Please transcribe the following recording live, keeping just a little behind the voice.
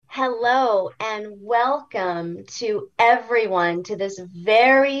Hello and welcome to everyone to this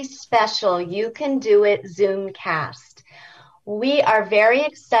very special You Can Do It Zoomcast. We are very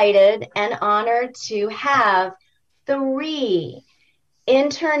excited and honored to have three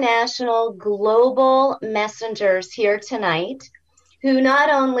international global messengers here tonight who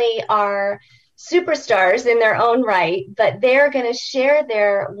not only are superstars in their own right, but they're going to share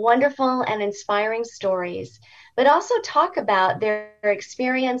their wonderful and inspiring stories, but also talk about their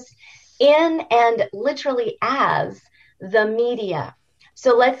experience in and literally as the media.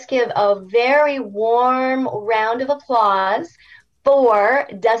 So let's give a very warm round of applause for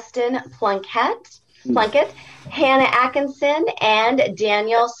Dustin Plunkett, Hannah Atkinson, and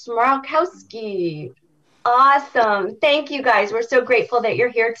Daniel Smrokowski. Awesome. Thank you guys. We're so grateful that you're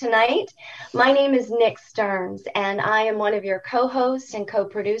here tonight. My name is Nick Stearns, and I am one of your co-hosts and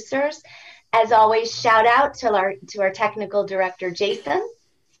co-producers. As always, shout out to our technical director, Jason,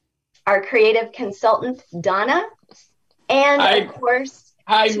 our creative consultant, Donna, and of course,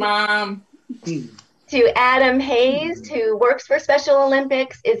 hi, Mom. To Adam Hayes, who works for Special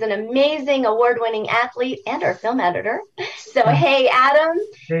Olympics, is an amazing award-winning athlete and our film editor. So, hey, Adam.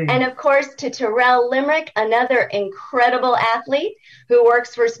 Hey. And, of course, to Terrell Limerick, another incredible athlete who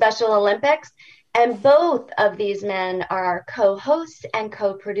works for Special Olympics. And both of these men are our co-hosts and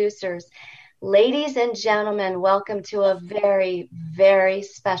co-producers. Ladies and gentlemen, welcome to a very, very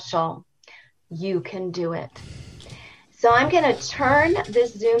special You Can Do It. So I'm going to turn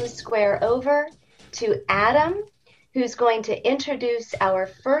this Zoom square over to Adam, who's going to introduce our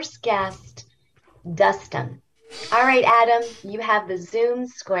first guest, Dustin. All right, Adam, you have the Zoom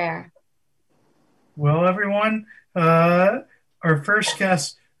square. Well, everyone, our first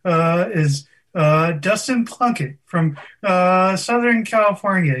guest is Dustin Plunkett from Southern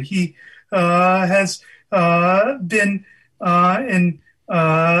California. He has been in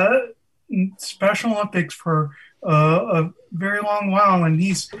Special Olympics for a very long while, and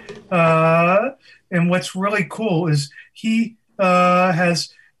he's and what's really cool is he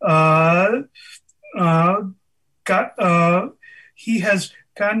has gotten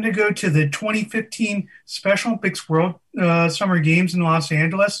to go to the 2015 Special Olympics World Summer Games in Los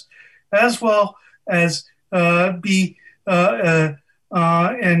Angeles, as well as be an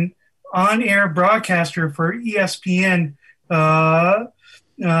on-air broadcaster for ESPN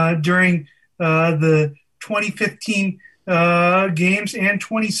during the 2015 Games and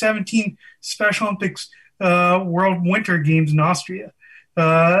 2017 Special Olympics World Winter Games in Austria.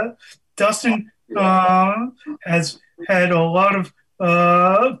 Dustin has had a lot of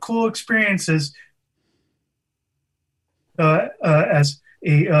cool experiences as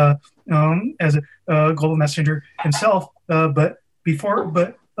a global messenger himself.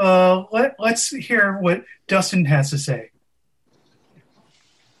 Let's hear what Dustin has to say.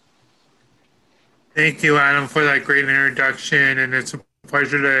 Thank you, Adam, for that great introduction, and it's a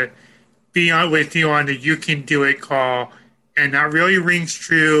pleasure to be on with you on the You Can Do It call. And that really rings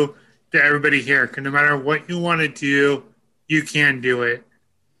true to everybody here, because no matter what you want to do, you can do it.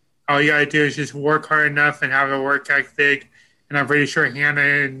 All you got to do is just work hard enough and have a work ethic, and I'm pretty sure Hannah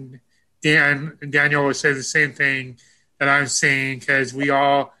and Daniel will say the same thing that I'm saying, because we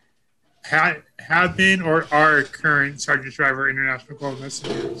all have been or are current Sergeant Driver International Global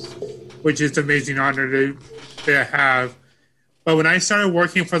Messengers, which is an amazing honor to have. But when I started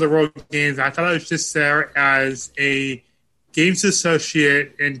working for the World Games, I thought I was just there as a games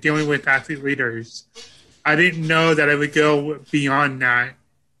associate and dealing with athlete leaders. I didn't know that I would go beyond that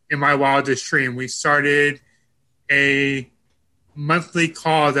in my wildest dream. We started a monthly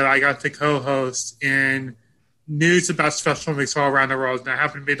call that I got to co-host in news about Special Olympics all around the world. And I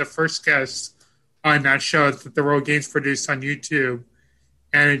happened to be the first guest on that show that the World Games produced on YouTube.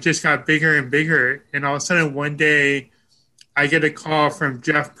 And it just got bigger and bigger. And all of a sudden, one day, I get a call from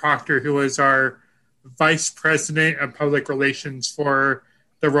Jeff Proctor, who was our vice president of public relations for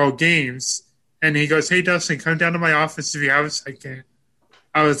the World Games. And he goes, "Hey, Dustin, come down to my office if you have a second."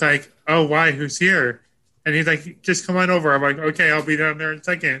 I was like, "Oh, why? Who's here?" And he's like, "Just come on over." I'm like, "Okay, I'll be down there in a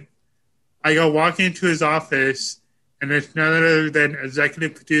second." I go walk into his office, and it's none other than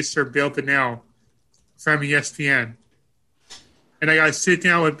executive producer Bill Bonnell from ESPN. And I got to sit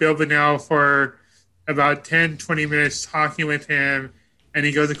down with Bill Bonnell for about 10, 20 minutes talking with him. And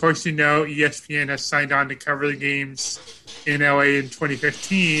he goes, "Of course, you know, ESPN has signed on to cover the games in LA in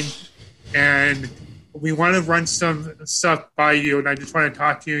 2015. And we want to run some stuff by you. And I just want to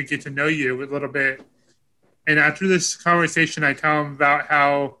talk to you and get to know you a little bit." And after this conversation, I tell him about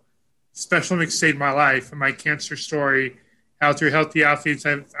how Special Olympics saved my life and my cancer story, how through Healthy Athletes,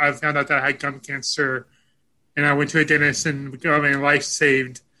 I've found out that I had gum cancer. And I went to a dentist and got my life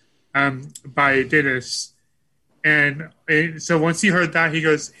saved by Dennis. And so once he heard that, he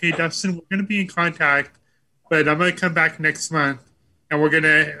goes, "Hey, Dustin, we're going to be in contact, but I'm going to come back next month, and we're going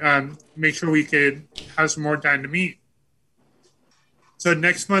to make sure we could have some more time to meet." So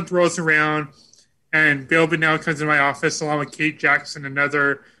next month rolls around, and Bill Bennell comes in my office along with Kate Jackson,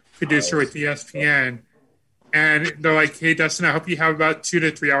 another producer with ESPN. And they're like, "Hey, Dustin, I hope you have about 2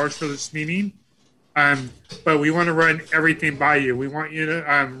 to 3 hours for this meeting. But we want to run everything by you. We want you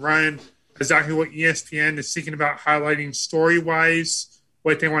to run exactly what ESPN is thinking about highlighting story-wise,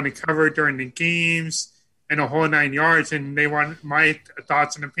 what they want to cover during the games, and a whole 9 yards. And they want my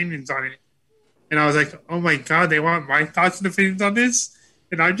thoughts and opinions on it." And I was like, "Oh my God, they want my thoughts and opinions on this?"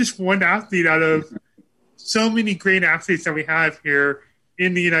 And I'm just one athlete out of so many great athletes that we have here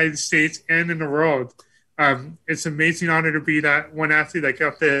in the United States and in the world. It's an amazing honor to be that one athlete that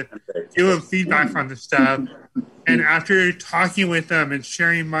got to give them feedback on the stuff. And after talking with them and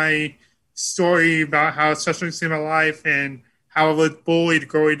sharing my story about how special things in my life and how I was bullied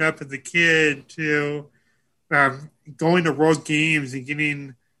growing up as a kid to going to World Games and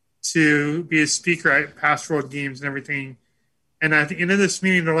getting to be a speaker at past World Games and everything. And at the end of this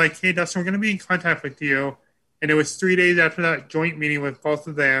meeting, they're like, "Hey, Dustin, we're going to be in contact with you." And it was 3 days after that joint meeting with both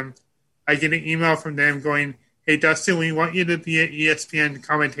of them, I get an email from them going, "Hey, Dustin, we want you to be an ESPN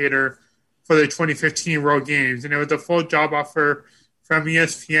commentator for the 2015 World Games." And it was a full job offer from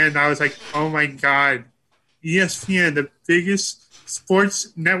ESPN. I was like, oh my God, ESPN, the biggest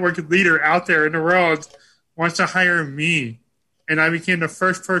sports network leader out there in the world, wants to hire me. And I became the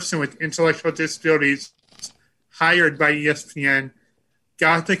first person with intellectual disabilities hired by ESPN,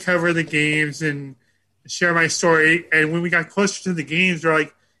 got to cover the games and share my story. And when we got closer to the games, they're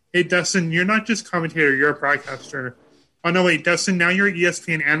like, "Hey, Dustin, you're not just commentator, you're a broadcaster." "Oh, no, wait, Dustin, now you're an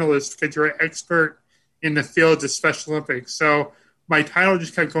ESPN analyst because you're an expert in the field of Special Olympics." So my title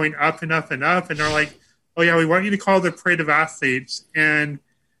just kept going up and up and up. And they're like, "Oh, yeah, we want you to call the Parade of Athletes." And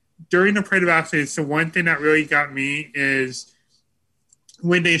during the Parade of Athletes, the one thing that really got me is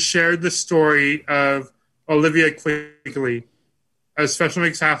when they shared the story of Olivia Quigley, a Special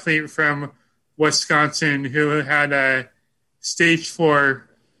Olympics athlete from Wisconsin who had a stage 4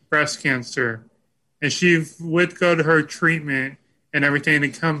 breast cancer. And she would go to her treatment and everything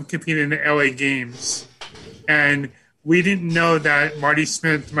and come compete in the LA Games. And we didn't know that Marty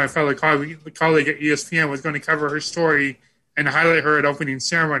Smith, my fellow colleague at ESPN, was going to cover her story and highlight her at opening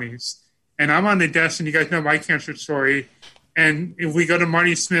ceremonies. And I'm on the desk, and you guys know my cancer story. And if we go to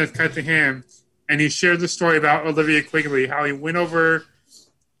Marty Smith, cut to him, and he shared the story about Olivia Quigley, how he went over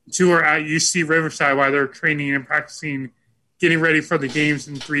to her at UC Riverside while they were training and practicing, getting ready for the games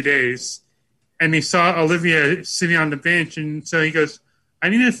in 3 days. And he saw Olivia sitting on the bench, and so he goes, "I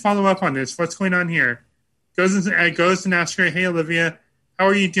need to follow up on this. What's going on here?" Goes and asks her, "Hey, Olivia, how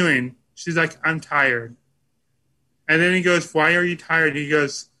are you doing?" She's like, "I'm tired." And then he goes, "Why are you tired?"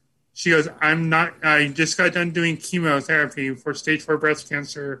 She goes, I just got done doing chemotherapy for stage 4 breast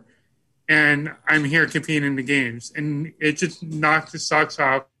cancer, and I'm here competing in the games." And it just knocked his socks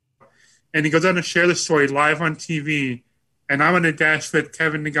off. And he goes on to share the story live on TV. And I'm on a dash with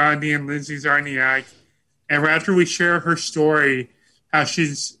Kevin Nagandi and Lindsay Zarniak. And after we share her story, how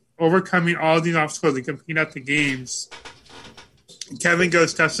she's overcoming all these obstacles to compete at the games, Kevin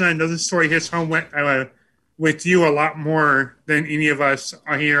goes, "Dustin, I know this story hits home with you a lot more than any of us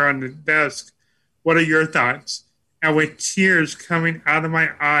are here on the desk. What are your thoughts?" And with tears coming out of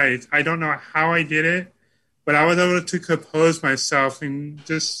my eyes, I don't know how I did it, but I was able to compose myself and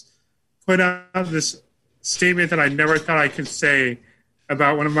just put out this statement that I never thought I could say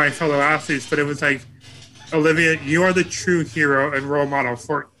about one of my fellow athletes. But it was like, "Olivia, you are the true hero and role model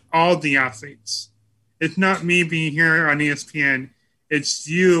for all the athletes. It's not me being here on ESPN. It's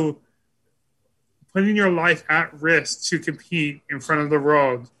you putting your life at risk to compete in front of the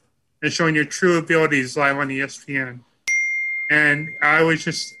world and showing your true abilities live on ESPN." And I was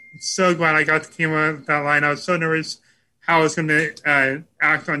just so glad I got to come up with that line. I was so nervous how I was going to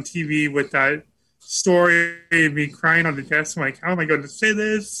act on TV with that story and me crying on the desk. I'm like, how am I going to say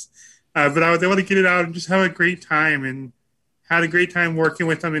this? But I was able to get it out and just have a great time, and had a great time working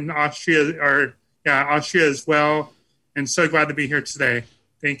with them in Austria as well. And so glad to be here today.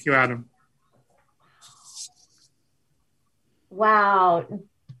 Thank you, Adam. Wow.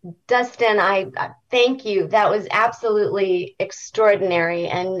 Dustin, I thank you. That was absolutely extraordinary.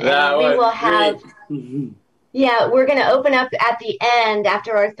 And we will have, we're going to open up at the end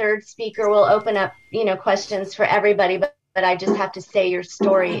after our third speaker. We'll open up, questions for everybody. But I just have to say your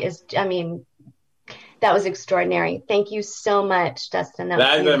story is, that was extraordinary. Thank you so much, Dustin.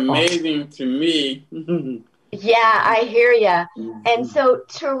 That's amazing to me. Yeah, I hear you. And so,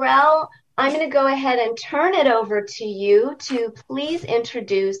 Terrell, I'm going to go ahead and turn it over to you to please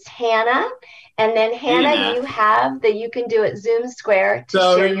introduce Hannah. And then, Hannah, you have the You Can Do It Zoom Square to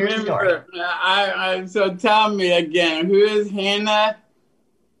share your story. So tell me again, who is Hannah?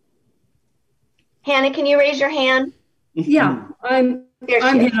 Hannah, can you raise your hand? Yeah, I'm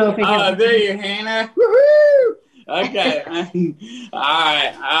Hannah over here. Oh, there you, Hannah. Woohoo! Okay. All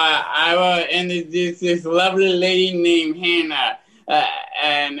right. I will introduce this lovely lady named Hannah,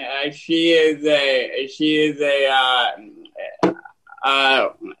 and she is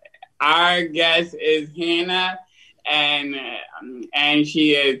our guest is Hannah, and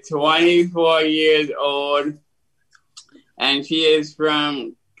she is 24 years old, and she is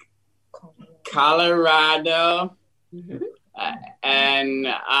from Colorado. Mm-hmm. And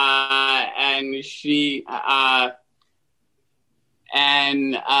she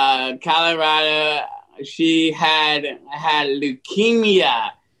Colorado, she had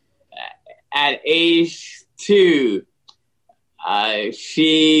leukemia at age 2.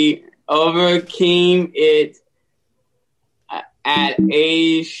 She overcame it at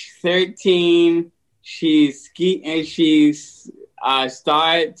age 13. She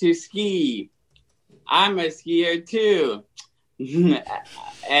started to ski. I'm a skier too.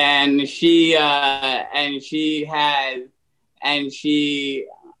 and she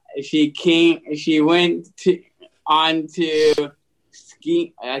went on to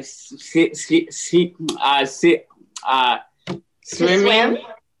swimming,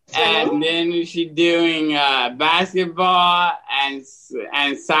 and then she doing basketball and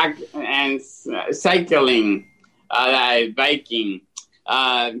soccer and cycling, biking,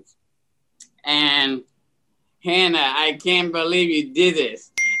 and Hannah, I can't believe you did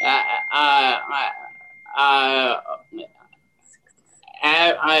this.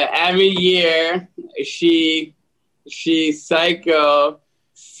 Every year, she cycled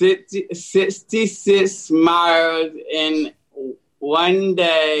 66 miles in one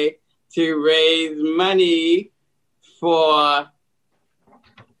day to raise money for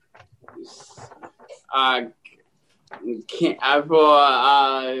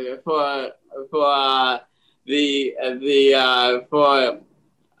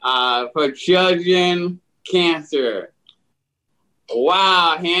children cancer.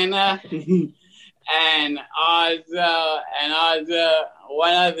 Wow, Hannah. and also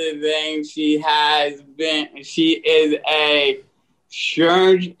one other thing, she is a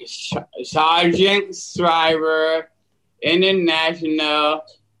sergeant driver, international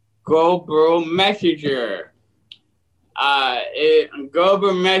global messenger.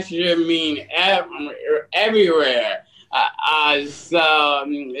 Global messenger means everywhere.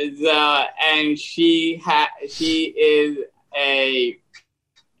 And she is a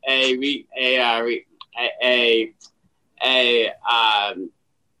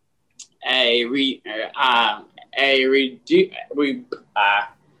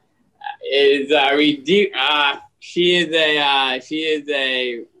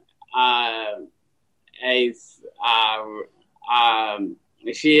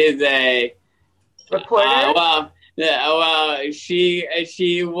reporter. She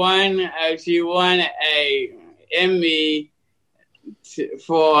won a Emmy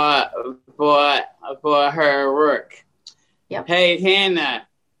for her work. Yep. Hey, Hannah.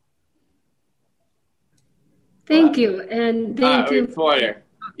 Thank you, and thank you. Reporter.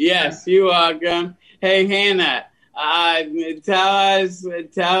 Yes, you're welcome. Hey, Hannah.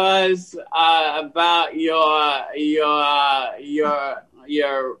 Tell us about your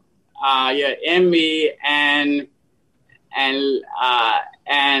Emmy and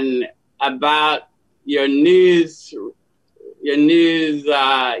about your news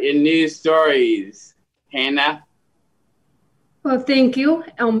stories, Hannah. Well, thank you.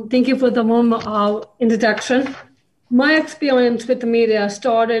 Thank you for the warm introduction. My experience with the media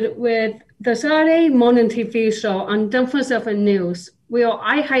started with the Saturday morning TV show on Denver 7 News, where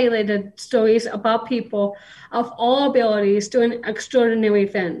I highlighted stories about people of all abilities doing extraordinary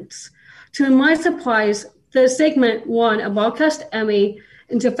things. To my surprise, the segment won a Broadcast Emmy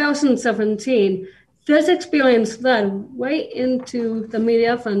in 2017. This experience led right into the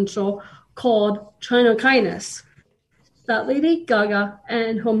media show called China Kindness that Lady Gaga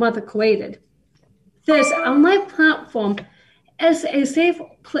and her mother created. This online platform is a safe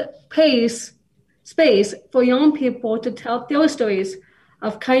space for young people to tell their stories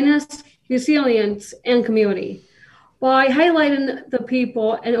of kindness, resilience, and community by highlighting the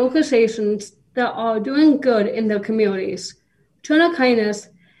people and organizations that are doing good in their communities. China Kindness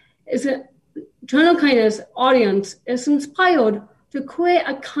audience is inspired to create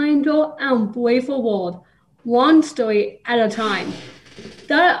a kinder and braver world one story at a time.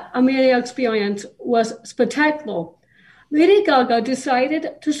 That media experience was spectacular. Lady Gaga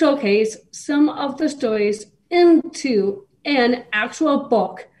decided to showcase some of the stories into an actual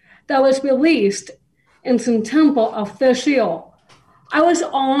book that was released in September of this year. I was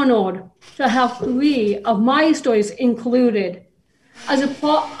honored to have 3 of my stories included as a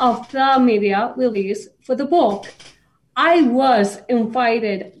part of the media release for the book. I was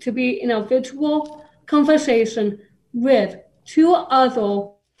invited to be in a virtual conversation with 2 other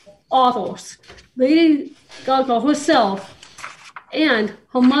authors, Lady Gaga herself and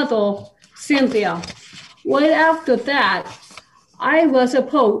her mother, Cynthia. Right after that, I was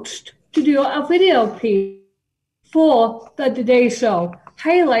approached to do a video piece for the Today Show,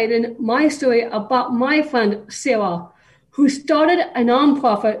 highlighting my story about my friend Sarah, who started a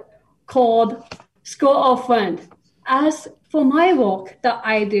nonprofit called School of Friend. As for my work that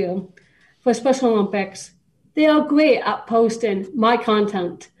I do for Special Olympics, they are great at posting my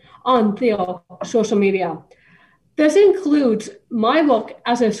content on their social media. This includes my work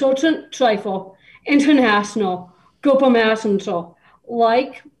as a Sergeant Trifle International Group Messenger,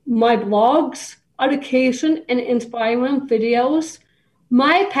 like my blogs, education and inspiring videos,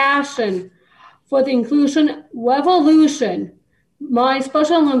 my passion for the inclusion revolution, my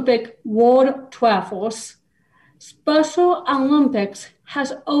Special Olympic World Travels. Special Olympics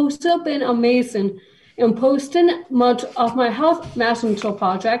has also been amazing in posting much of my health messenger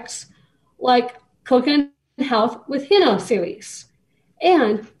projects, like Cooking Health with Hina series,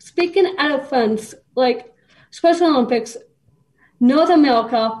 and speaking at events like Special Olympics North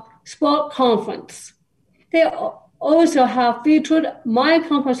America Sport Conference. They also have featured my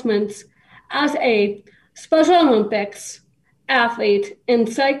accomplishments as a Special Olympics athlete in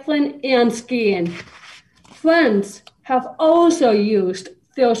cycling and skiing. Friends have also used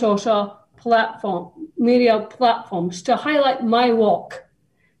their social media platforms to highlight my work.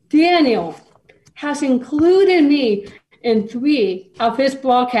 Daniel has included me in 3 of his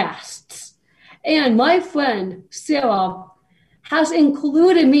broadcasts, and my friend Sarah has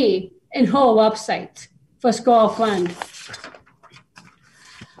included me in her website for School of Friend.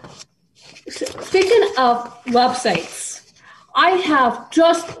 Speaking of websites, I have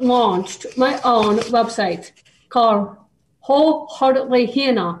just launched my own website called Wholeheartedly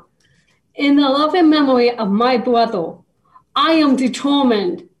Hina. In the loving memory of my brother, I am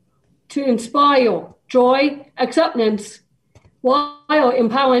determined to inspire joy, acceptance, while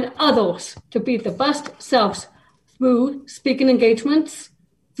empowering others to be the best selves through speaking engagements,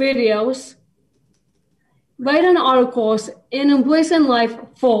 videos, writing articles, and embracing life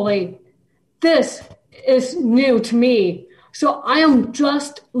fully. This is new to me, so I am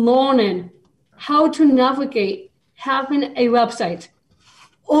just learning how to navigate having a website.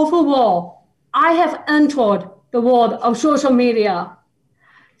 Overall, I have entered the world of social media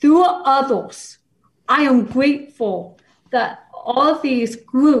through others. I am grateful that all these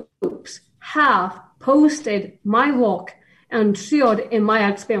groups have posted my work and shared in my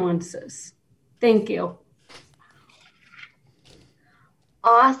experiences. Thank you.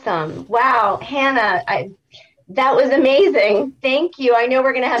 Awesome. Wow, Hannah, that was amazing. Thank you. I know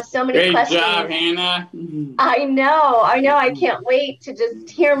we're going to have so many questions. Great job, Hannah. I know. I can't wait to just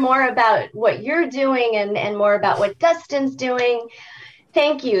hear more about what you're doing and more about what Dustin's doing.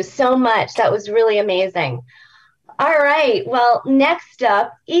 Thank you so much. That was really amazing. All right. Well, next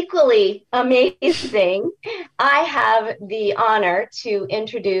up, equally amazing, I have the honor to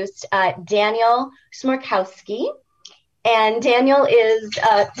introduce Daniel Smorkowski. And Daniel is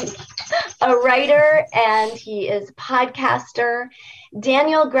a writer and he is a podcaster.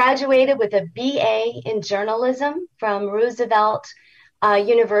 Daniel graduated with a BA in journalism from Roosevelt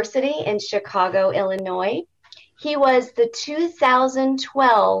University in Chicago, Illinois. He was the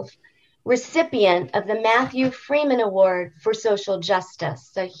 2012 recipient of the Matthew Freeman Award for Social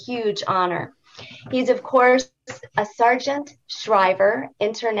Justice, a huge honor. He's, of course, a Sergeant Shriver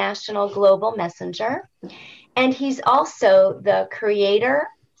International Global Messenger, and he's also the creator,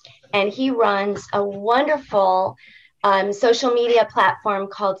 and he runs a wonderful social media platform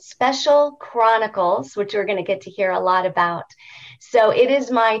called Special Chronicles, which we're going to get to hear a lot about. So it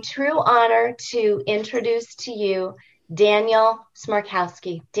is my true honor to introduce to you Daniel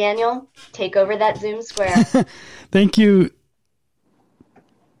Smorkowski. Daniel, take over that Zoom square. Thank you,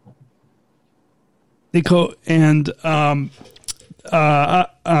 Nico. And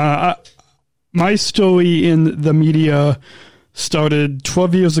my story in the media started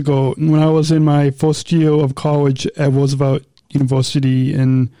 12 years ago when I was in my first year of college at Roosevelt University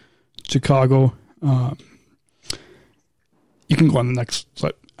in Chicago. You can go on the next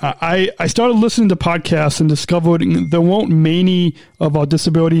slide. I started listening to podcasts and discovered there weren't many of our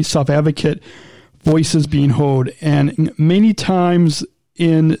disability self-advocate voices being heard. And many times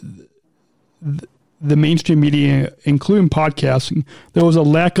in the mainstream media, including podcasts, there was a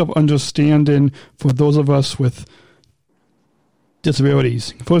lack of understanding for those of us with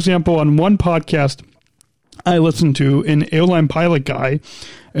disabilities. For example, on one podcast I listened to, an airline pilot guy,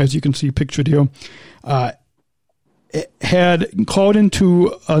 as you can see pictured here, had called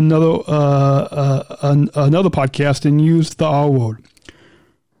into another podcast and used the R word.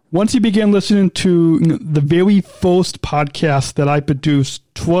 Once he began listening to the very first podcast that I produced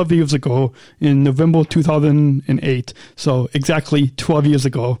 12 years ago in November 2008, so exactly 12 years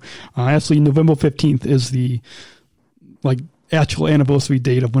ago, actually November 15th is the actual anniversary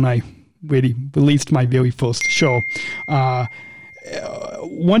date of when I really released my very first show.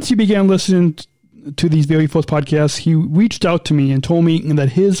 Once he began listening to these very first podcasts, he reached out to me and told me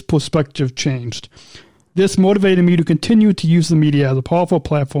that his perspective changed. This motivated me to continue to use the media as a powerful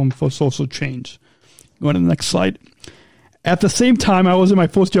platform for social change. Go to the next slide. At the same time I was in my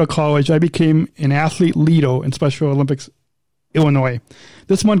first year of college, I became an athlete leader in Special Olympics Illinois.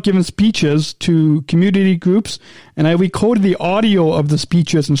 This month giving speeches to community groups, and I recorded the audio of the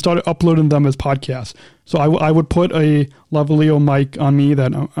speeches and started uploading them as podcasts. So I would put a lavalier mic on me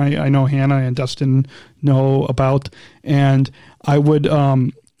that I know Hannah and Dustin know about, and I would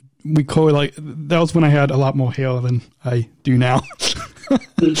record, that was when I had a lot more hair than I do now.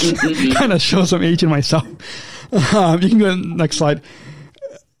 Kind of shows I'm aging myself. You can go to the next slide.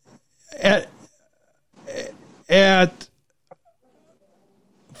 At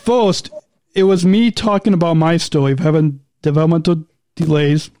first, it was me talking about my story of having developmental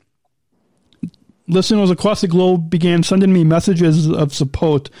delays. Listeners across the globe began sending me messages of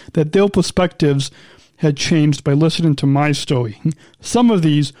support that their perspectives had changed by listening to my story. Some of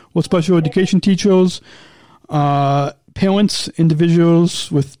these were special education teachers, parents,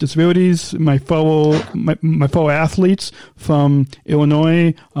 individuals with disabilities, my fellow athletes from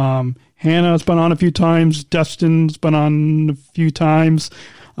Illinois. Hannah's been on a few times. Dustin's been on a few times.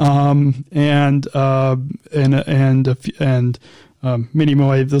 And many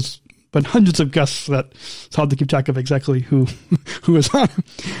more. There's been hundreds of guests that it's hard to keep track of exactly who is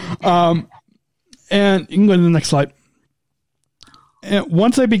on. And you can go to the next slide. And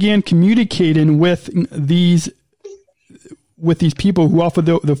once I began communicating with these people who offer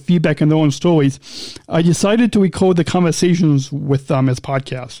the feedback and their own stories, I decided to record the conversations with them as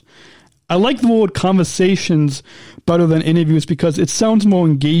podcasts. I like the word conversations better than interviews because it sounds more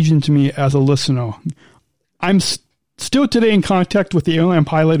engaging to me as a listener. I'm still today in contact with the airline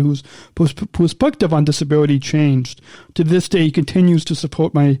pilot whose perspective on disability changed. To this day, he continues to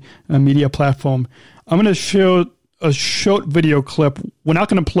support my media platform. I'm going to show a short video clip. We're not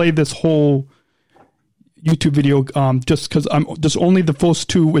going to play this whole YouTube video just because there's only the first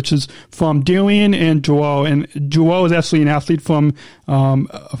two, which is from Darian and Joel. And Joel is actually an athlete from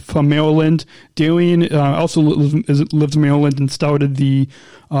Maryland. Darian also lives in Maryland and started the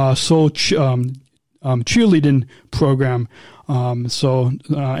Soul cheerleading program.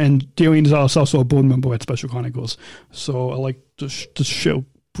 And Darian is also a board member at Special Chronicles. So I like to show a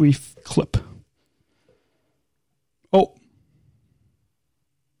brief clip. Oh.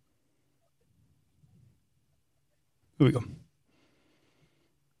 Here we go.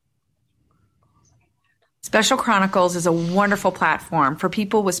 Special Chronicles is a wonderful platform for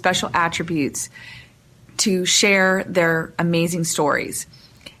people with special attributes to share their amazing stories.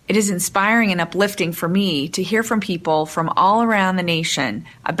 It is inspiring and uplifting for me to hear from people from all around the nation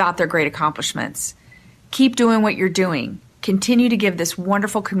about their great accomplishments. Keep doing what you're doing. Continue to give this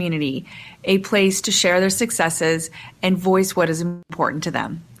wonderful community a place to share their successes and voice what is important to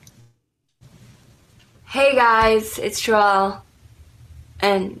them. Hey guys, it's Joelle,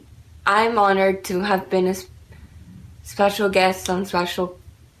 and I'm honored to have been a special guest on Special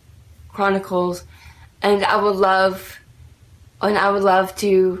Chronicles, and I would love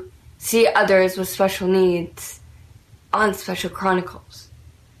to see others with special needs on Special Chronicles,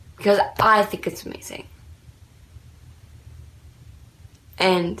 because I think it's amazing.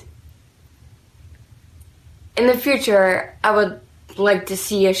 And in the future, I would like to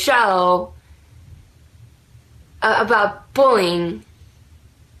see a show about bullying,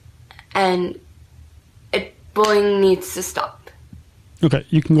 and bullying needs to stop. Okay,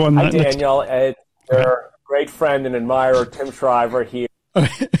 you can go on that. Hi, Daniel. It's your great friend and admirer, Tim Shriver, here.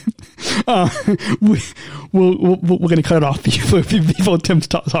 Okay. We're going to cut it off before Tim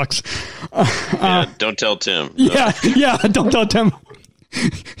talks. Yeah, don't tell Tim. Yeah, don't tell Tim.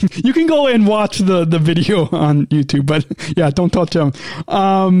 You can go and watch the video on YouTube, but yeah, don't touch them.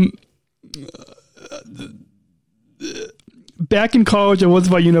 Back in college, I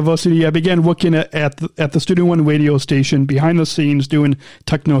was at university. I began working at the Studio One radio station behind the scenes doing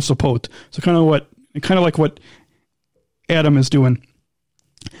techno support. So kind of like what Adam is doing.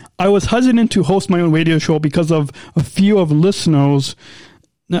 I was hesitant to host my own radio show because of a few of listeners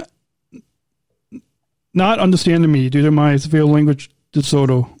not understanding me due to my severe language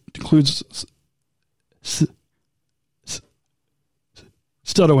disorder. It includes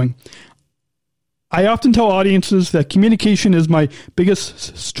stuttering. I often tell audiences that communication is my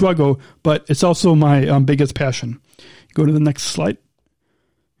biggest struggle, but it's also my biggest passion. Go to the next slide.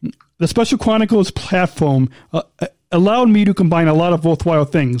 The Special Chronicles platform allowed me to combine a lot of worthwhile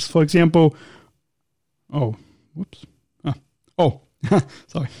things. For example, sorry.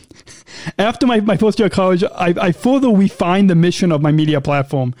 After my first year of college, I further refined the mission of my media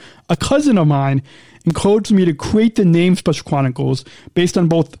platform. A cousin of mine encouraged me to create the name Special Chronicles based on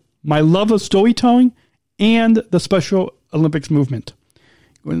both my love of storytelling and the Special Olympics movement.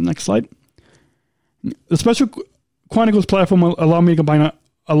 Go to the next slide. The Special Chronicles platform allowed me to combine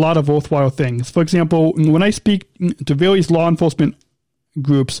a lot of worthwhile things. For example, when I speak to various law enforcement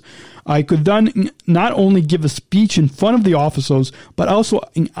groups, I could then not only give a speech in front of the officers, but also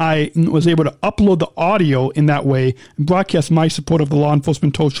I was able to upload the audio in that way and broadcast my support of the law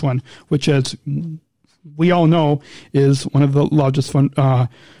enforcement torch run, which, as we all know, is one of the largest fundraisers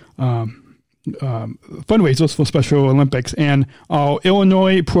for Special Olympics. And our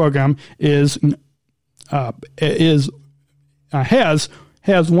Illinois program has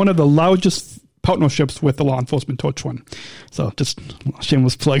one of the largest partnerships with the law enforcement torch run. So just a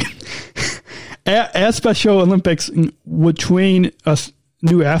shameless plug. As Special Olympics would train us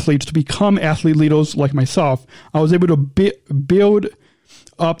new athletes to become athlete leaders like myself, I was able to build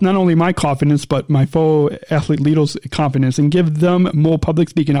up not only my confidence, but my fellow athlete leaders' confidence and give them more public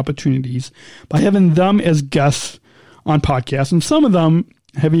speaking opportunities by having them as guests on podcasts. And some of them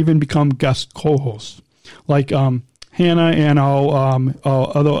have even become guest co-hosts, like Hannah and our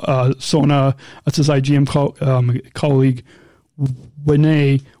other SONA SSIGM colleague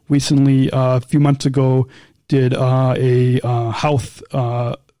Renee recently, a few months ago, did a health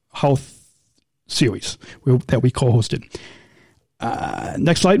series that we co-hosted.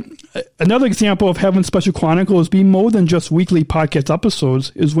 Next slide. Another example of having Special Chronicles be more than just weekly podcast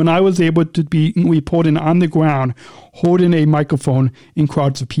episodes is when I was able to be reporting on the ground, holding a microphone in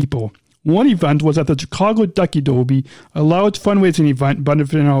crowds of people. One event was at the Chicago Ducky Derby, a large fundraising event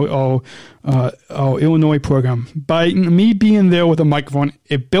benefiting our Illinois program. By me being there with a microphone,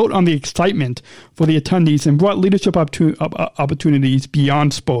 it built on the excitement for the attendees and brought leadership opportunities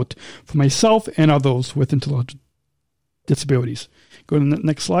beyond sport for myself and others with intellectual disabilities. Go to the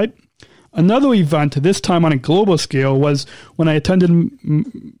next slide. Another event, this time on a global scale, was when I attended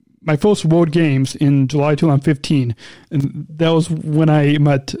my first World Games in July 2015, and that was when I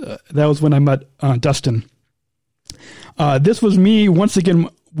met Dustin. This was me once again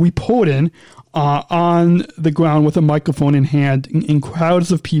reporting on the ground with a microphone in hand in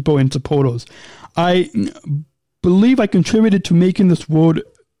crowds of people and supporters. I believe I contributed to making this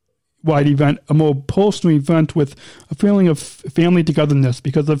worldwide event a more personal event with a feeling of family togetherness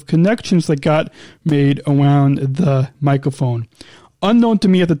because of connections that got made around the microphone. Unknown to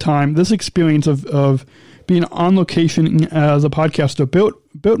me at the time, this experience of being on location as a podcaster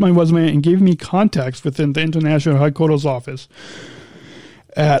built my resume and gave me contacts within the international headquarters office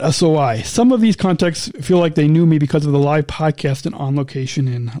at SOI. Some of these contacts feel like they knew me because of the live podcast and on location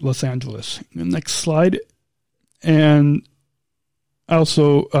in Los Angeles. Next slide. And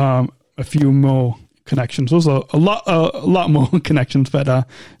also a few more connections. Those are a lot more connections, but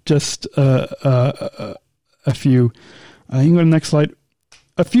just a few. You can go to the next slide.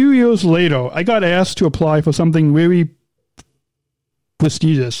 A few years later, I got asked to apply for something very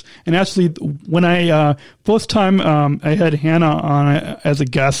prestigious. And actually, when I first time I had Hannah on as a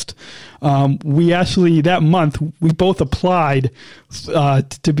guest, we actually, that month, we both applied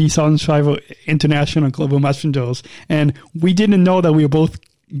to be Southern Shriver International Global Messengers. And we didn't know that we were both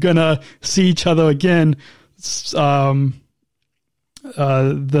going to see each other again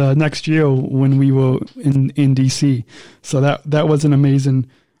the next year when we were in DC. So that was an amazing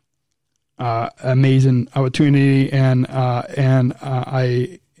opportunity, and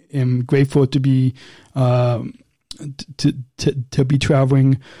I am grateful to be to be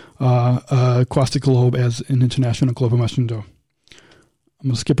traveling across the globe as an international global messenger. I'm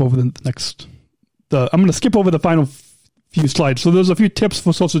going to skip over I'm going to skip over the final few slides. So there's a few tips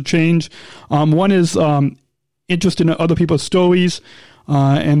for social change. One is interest in other people's stories.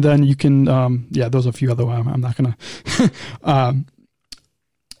 And then you can, there's a few other ones. I'm not going to,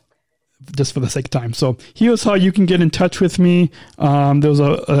 just for the sake of time. So here's how you can get in touch with me.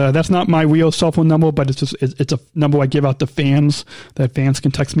 That's not my real cell phone number, but it's a number I give out to fans that fans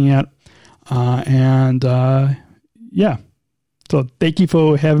can text me at. So thank you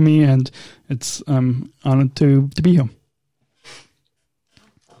for having me, and it's honored to be here.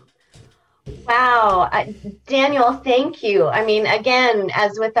 Wow. Daniel, thank you. I mean, again,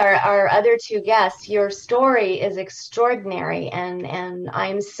 as with our other two guests, your story is extraordinary. And I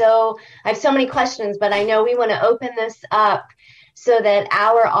have so many questions, but I know we want to open this up so that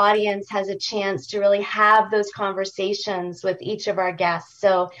our audience has a chance to really have those conversations with each of our guests.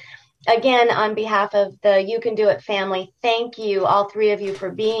 So again, on behalf of the You Can Do It family, thank you, all three of you,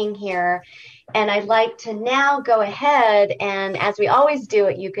 for being here. And I'd like to now go ahead and, as we always do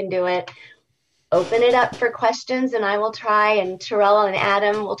at You Can Do It, open it up for questions, and I will try, and Terrell and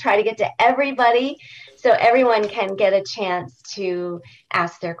Adam will try to get to everybody so everyone can get a chance to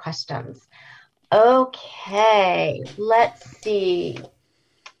ask their questions. Okay, let's see.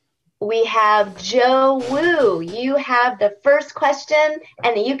 We have Joe Wu. You have the first question,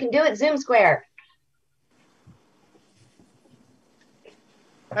 and You Can Do It Zoom Square.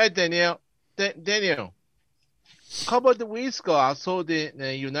 Hi, Daniel. Daniel, a couple of weeks ago, I saw the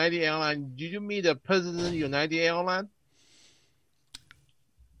United Airlines. Did you meet the president of United Airlines?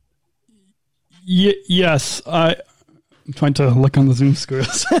 Yes. I'm trying to look on the Zoom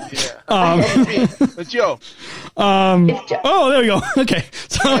screens. Joe. Oh, there we go. Okay.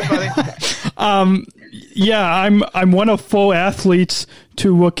 So, I'm one of 4 athletes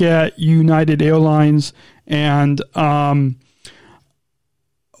to work at United Airlines, and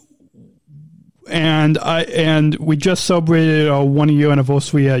we just celebrated our 1-year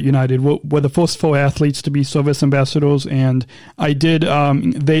anniversary at United. We're the first 4 athletes to be service ambassadors, and I did.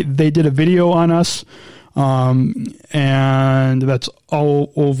 They did a video on us, and that's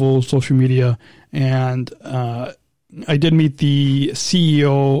all over social media. And I did meet the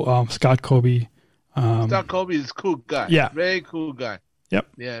CEO, Scott Kobe. Scott Kobe is a cool guy. Yeah, very cool guy. Yep.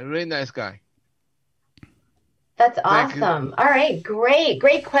 Yeah, very nice guy. That's awesome. All right,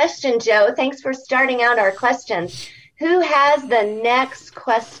 great question, Joe. Thanks for starting out our questions. Who has the next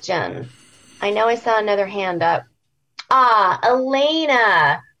question? I know I saw another hand up.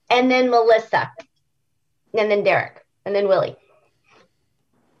 Elena, and then Melissa, and then Derek, and then Willie.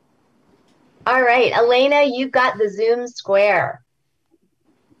 All right, Elena, you've got the Zoom square.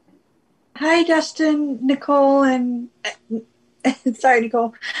 Hi, Dustin, Nicole, and sorry,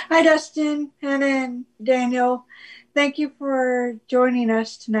 Nicole. Hi, Dustin, Hannah, and Daniel. Thank you for joining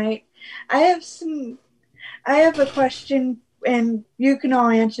us tonight. I have a question, and you can all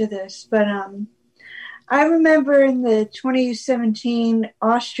answer this, but I remember in the 2017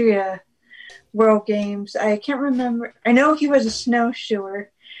 Austria World Games, I can't remember. I know he was a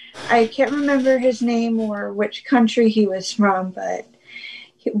snowshoer. I can't remember his name or which country he was from, but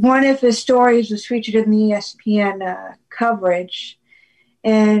one of his stories was featured in the ESPN coverage,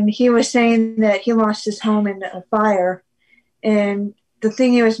 and he was saying that he lost his home in a fire, and the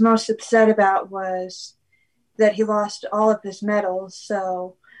thing he was most upset about was that he lost all of his medals.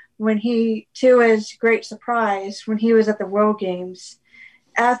 So when he, to his great surprise, when he was at the World Games,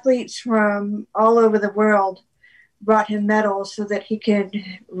 athletes from all over the world brought him medals so that he could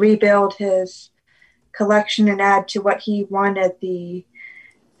rebuild his collection and add to what he won at the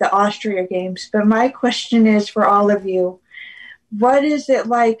Austria Games. But my question is for all of you, what is it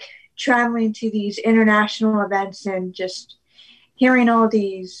like traveling to these international events and just hearing all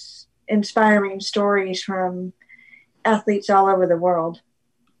these inspiring stories from athletes all over the world?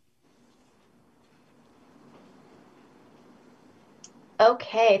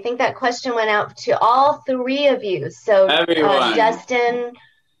 Okay, I think that question went out to all 3 of you. So Dustin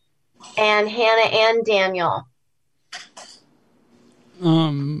and Hannah and Daniel. I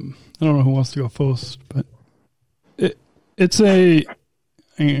don't know who wants to go first, but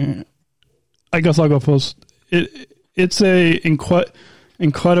I guess I'll go first. It's a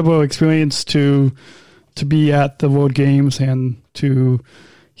incredible experience to be at the World Games and to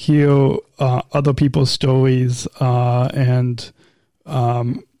hear other people's stories and I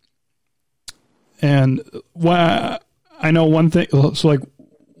know one thing. So like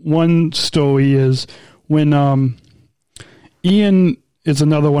one story is when Ian is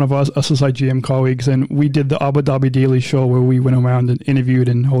another one of us SSIGM colleagues, and we did the Abu Dhabi Daily Show where we went around and interviewed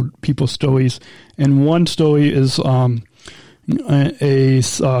and told people's stories. And one story is a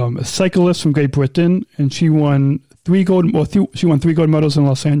cyclist from Great Britain, and she won 3 gold medals in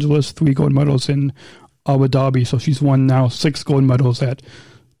Los Angeles, 3 gold medals in Abu Dhabi. So she's won now 6 gold medals at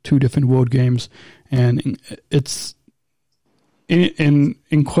 2 different World Games, and it's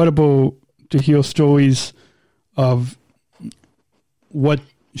incredible to hear stories of what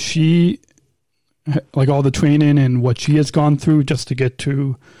she, like all the training and what she has gone through just to get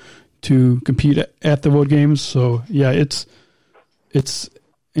to compete at the World Games. So yeah, it's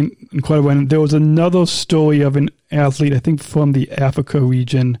incredible. And there was another story of an athlete, I think from the Africa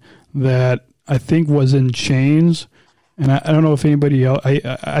region, that I think was in chains. And I don't know if anybody else.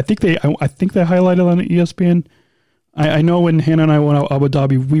 I think they highlighted on ESPN. I know when Hannah and I went out Abu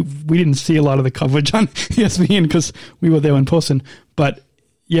Dhabi, we didn't see a lot of the coverage on ESPN because we were there in person. But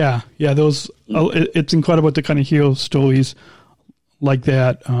yeah, those it's incredible to kind of hear stories like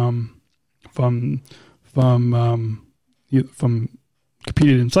that from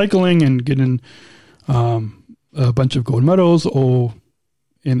competed in cycling and getting a bunch of gold medals, or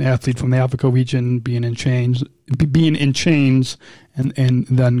an athlete from the Africa region being in chains, and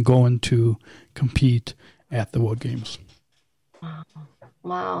then going to compete at the World Games.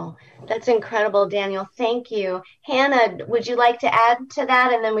 Wow. That's incredible, Daniel. Thank you. Hannah, would you like to add to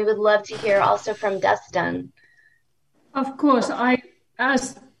that? And then we would love to hear also from Dustin. Of course.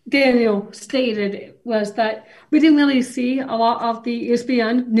 As Daniel stated, was that we didn't really see a lot of the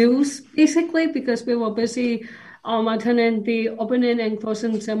ESPN news, basically, because we were busy attending the opening and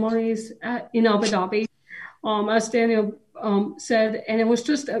closing ceremonies in Abu Dhabi, as Daniel said, and it was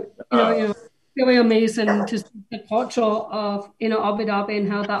just very amazing to see the culture of Abu Dhabi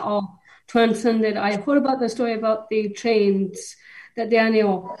and how that all transcended. I heard about the story about the chains that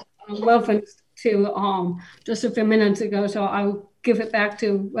Daniel referenced to just a few minutes ago, so I'll give it back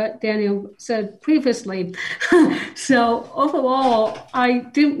to what Daniel said previously. So overall, I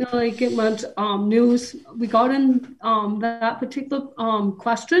didn't really get much news regarding that particular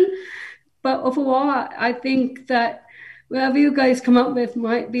question. But overall, I think that whatever you guys come up with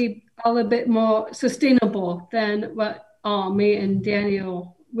might be a little bit more sustainable than what me and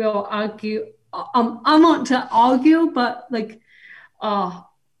Daniel will argue. I want to argue, but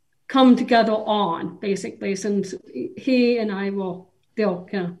come together on, basically, since he and I will still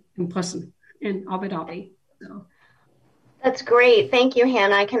in person in Abu Dhabi. So. That's great. Thank you,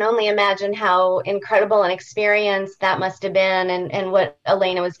 Hannah. I can only imagine how incredible an experience that must have been, and what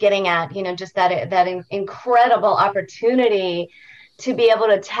Elena was getting at, just that incredible opportunity to be able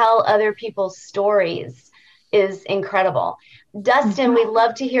to tell other people's stories is incredible. Dustin, we'd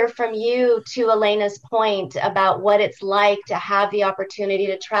love to hear from you to Elena's point about what it's like to have the opportunity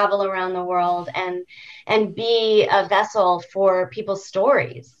to travel around the world and be a vessel for people's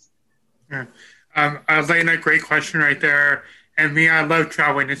stories. Yeah. Elena, great question right there. And me, I love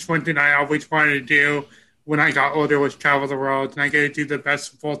traveling. It's one thing I always wanted to do when I got older, was travel the world. And I get to do the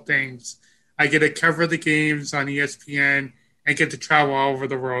best of both things. I get to cover the games on ESPN and get to travel all over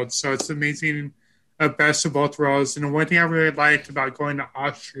the world. So it's amazing, best of both worlds. And the one thing I really liked about going to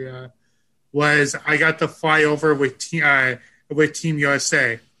Austria was I got to fly over with Team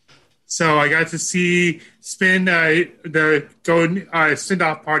USA. So I got to spend the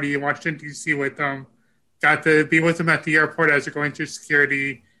send-off party in Washington, D.C. with them. Got to be with them at the airport as they're going through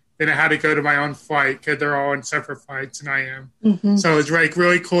security. Then I had to go to my own flight because they're all on separate flights, and I am. Mm-hmm. So it was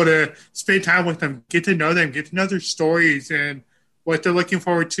really cool to spend time with them, get to know them, get to know their stories and what they're looking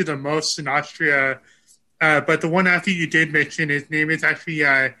forward to the most in Austria. But the one athlete you did mention, his name is actually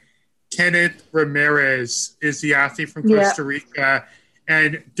Kenneth Ramirez, is the athlete from Costa Rica.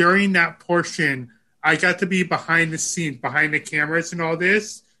 And during that portion, I got to be behind the scenes, behind the cameras and all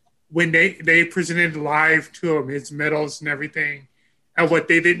this, when they presented live to him his medals and everything. And what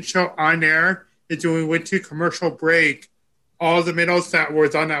they didn't show on air is when we went to commercial break, all the medals that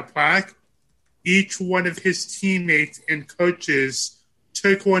was on that plaque, each one of his teammates and coaches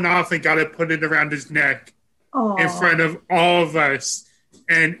took one off and got to put it around his neck in front of all of us.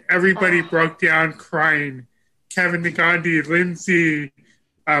 And everybody broke down crying. Kevin Nagandi, Lindsay,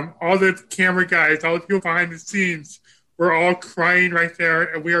 all the camera guys, all the people behind the scenes were all crying right there.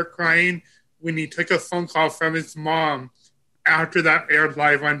 And we were crying when he took a phone call from his mom after that aired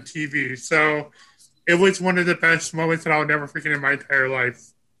live on TV. So it was one of the best moments that I'll never forget in my entire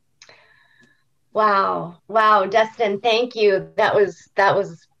life. Wow. Dustin, thank you. That was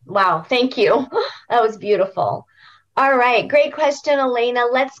wow. Thank you. That was beautiful. All right. Great question, Elena.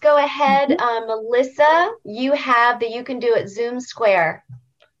 Let's go ahead. Melissa, you have the You Can Do It Zoom Square.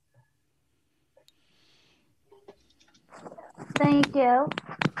 Thank you.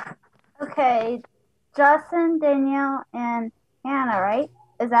 Okay. Justin, Danielle, and Hannah, right?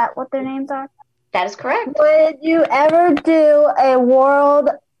 Is that what their names are? That is correct. Would you ever do a world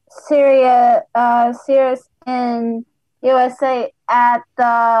series in USA at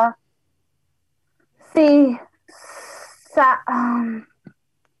the let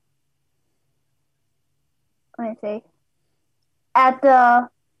me see. At the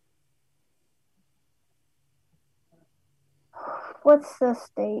what's the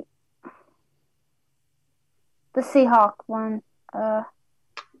state? The Seahawk one. The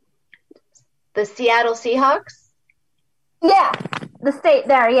Seattle Seahawks? Yeah, the state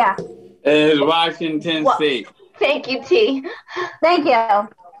there, yeah. It is Washington State. Thank you, T. Thank you.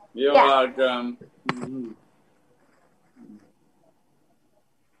 You're welcome.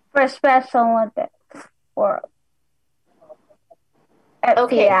 For Special Olympics at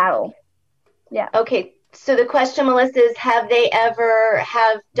Seattle. Yeah. Okay. So the question, Melissa, is have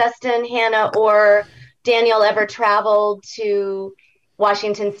Dustin, Hannah, or Daniel ever traveled to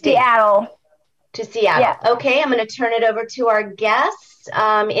Washington State? Seattle. To Seattle. Yeah. Okay, I'm going to turn it over to our guests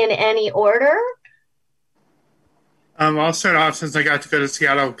in any order. I'll start off since I got to go to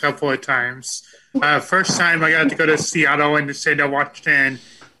Seattle a couple of times. First time I got to go to Seattle in the state of Washington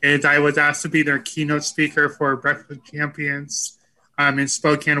is I was asked to be their keynote speaker for Breakfast of Champions in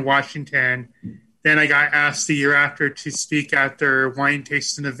Spokane, Washington. Then I got asked the year after to speak at their wine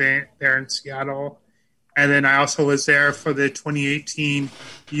tasting event there in Seattle. And then I also was there for the 2018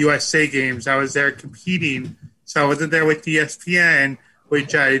 USA Games. I was there competing. So I wasn't there with ESPN,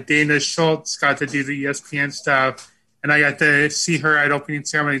 which Dana Schultz got to do the ESPN stuff. And I got to see her at opening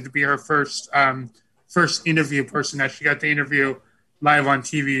ceremony to be her first interview person that she got to interview live on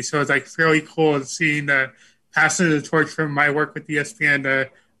TV. So it was like fairly cool seeing the passing of the torch from my work with ESPN to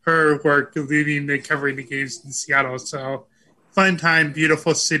her work leading and covering the games in Seattle. So fun time,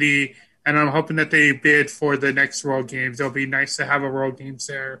 beautiful city. And I'm hoping that they bid for the next World Games. It'll be nice to have a World Games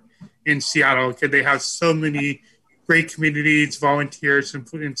there in Seattle because they have so many great communities, volunteers, and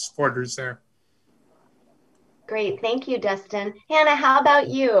supporters there. Great. Thank you, Dustin. Hannah, how about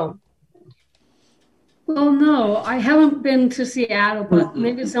you? Well, no, I haven't been to Seattle, but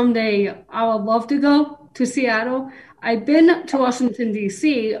maybe someday I would love to go to Seattle. I've been to Washington,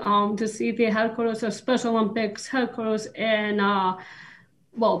 D.C. To see the headquarters of Special Olympics headquarters in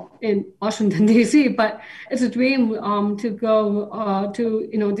Washington, D.C., but it's a dream to go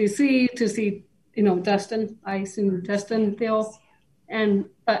to D.C. to see, Dustin. I see Dustin there.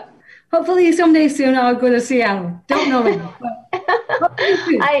 But hopefully someday soon I'll go to Seattle. Don't know when, but hopefully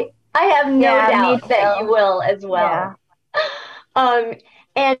soon. I have no doubt that you will as well. Yeah.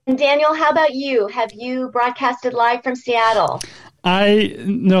 And Daniel, how about you? Have you broadcasted live from Seattle?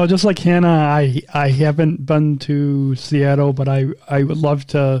 No, just like Hannah, I haven't been to Seattle, but I would love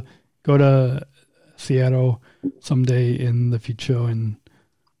to go to Seattle someday in the future and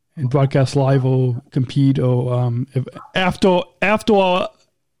broadcast live or compete or after Hannah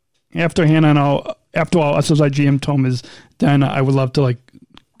and after our SSIGM term is done, I would love to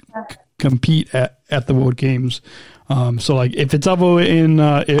compete at the World Games. So if it's ever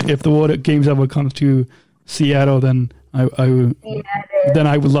if the World Games ever comes to Seattle, then I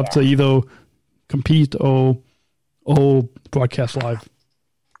would love to either compete or broadcast live.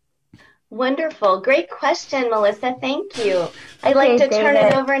 Wonderful. Great question, Melissa. Thank you. I'd like to turn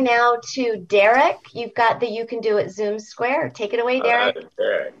it over now to Derek. You've got the You Can Do It Zoom Square. Take it away, Derek.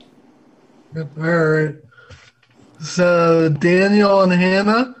 All right. So, Daniel and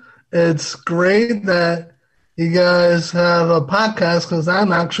Hannah, it's great that you guys have a podcast because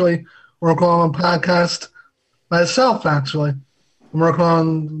I'm actually working on a podcast myself, actually. I'm working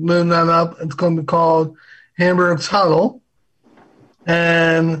on moving that up. It's going to be called Hamburg's Huddle.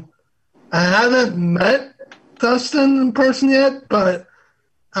 And I haven't met Dustin in person yet, but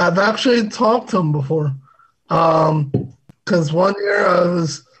I've actually talked to him before. Because one year I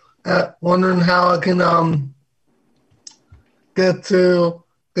was wondering how I can get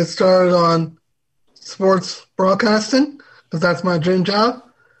started on sports broadcasting, because that's my dream job.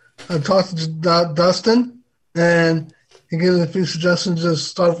 I talked to Dustin, and he gave me a few suggestions to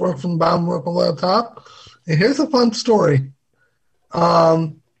start work from the bottom, work on the laptop. And here's a fun story.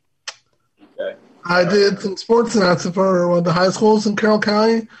 I did some sports announcing for one of the high schools in Carroll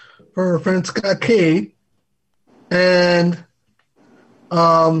County for Francisco Key. And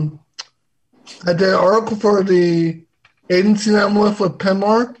I did an article for the agency that I'm with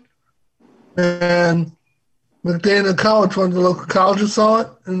Penmar. And McDaniel College, one of the local colleges, saw it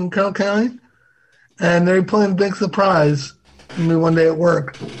in Carroll County. And they were playing a big surprise for me one day at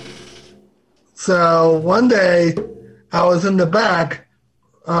work. So one day I was in the back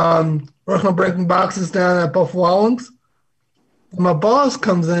working on breaking boxes down at Buffalo Islands. And my boss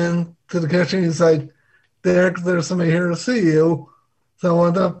comes in to the kitchen. He's like, Derek, there's somebody here to see you.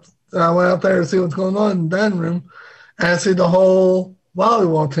 So I went up there to see what's going on in the dining room, and I see the whole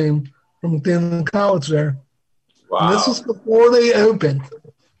volleyball team from the college there. Wow. And this was before they opened.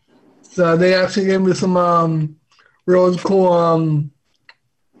 So they actually gave me some really cool.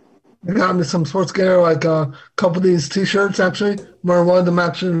 They got me some sports gear, like a couple of these T-shirts. Actually, we're one of them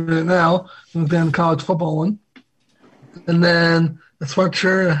actually right now. The college football one, and then a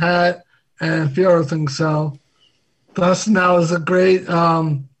sweatshirt, a hat, and a few other things. So thus now is a great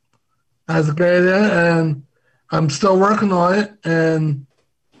idea, and I'm still working on it. And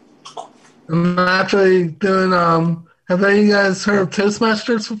I'm actually doing. Have any of you guys heard of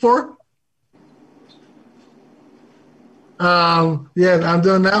Toastmasters before? Yeah, I'm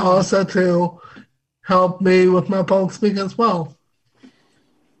doing that also to help me with my public speaking as well.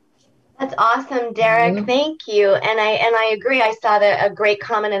 That's awesome, Derek. Yeah. Thank you. And I agree. I saw a great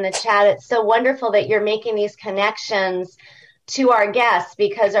comment in the chat. It's so wonderful that you're making these connections to our guests,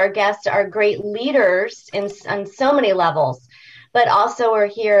 because our guests are great leaders on so many levels, but also are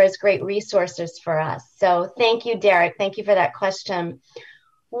here as great resources for us. So thank you, Derek. Thank you for that question.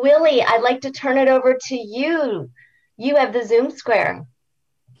 Willie, I'd like to turn it over to you. You have the Zoom square.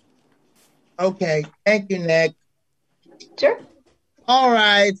 Okay. Thank you, Nick. Sure. All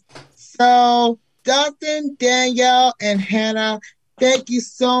right. So, Dustin, Danielle, and Hannah, thank you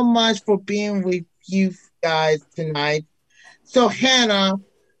so much for being with you guys tonight. So, Hannah,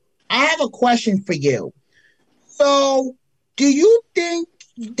 I have a question for you. So, do you think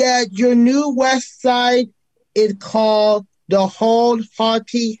that your new website is called The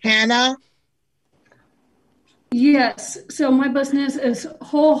Wholehearted Hannah? Yes. So my business is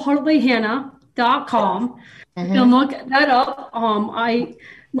wholeheartedlyhannah.com. You can look that up.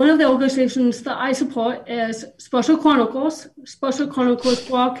 One of the organizations that I support is Special Chronicles. Special Chronicles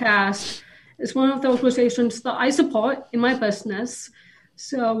Broadcast is one of the organizations that I support in my business.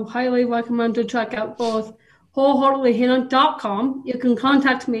 So highly recommend to check out both wholeheartedlyhannah.com. You can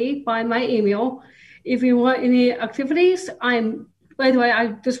contact me by my email. If you want any activities, by the way, I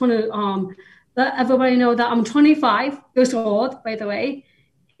just want to let everybody know that I'm 25 years old, by the way.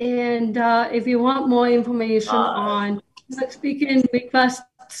 And if you want more information on speaking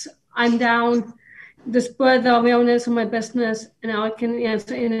requests, I'm down to spread the awareness of my business, and I can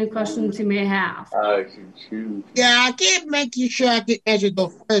answer any questions you may have. Yeah, I can't make you sure I can answer the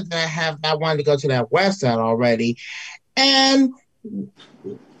first that I wanted to go to that website already. And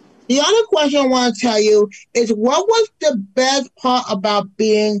the other question I want to tell you is, what was the best part about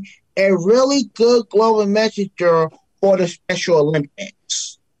being a really good global messenger for the Special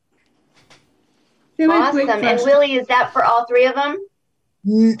Olympics? Awesome. And Willie, is that for all three of them?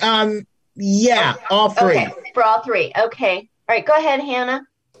 Yeah, all three. Okay, for all three. Okay. All right, go ahead, Hannah.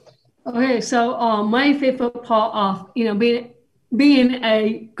 Okay, so my favorite part of being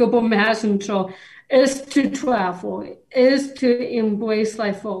a global messenger is to travel, is to embrace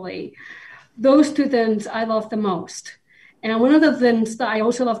life fully. Those two things I love the most. And one of the things that I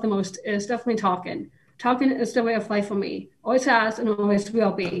also love the most is definitely talking. Talking is the way of life for me. Always has and always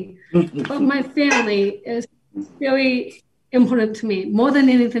will be. But my family is very important to me, more than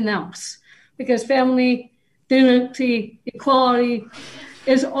anything else. Because family, dignity, equality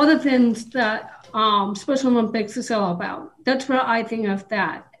is all the things that Special Olympics is all about. That's what I think of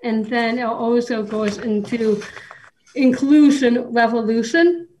that. And then it also goes into inclusion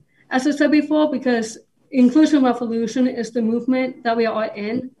revolution, as I said before, because inclusion revolution is the movement that we are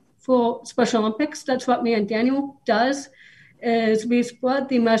in for Special Olympics. That's what me and Daniel does, is we spread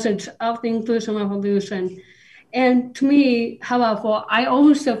the message of the inclusion revolution. And to me, however, I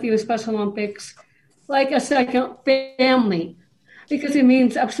also view Special Olympics like a second family, because it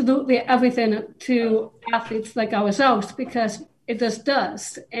means absolutely everything to athletes like ourselves, because it just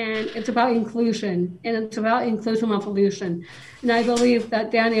does. And it's about inclusion, and it's about inclusion revolution. And I believe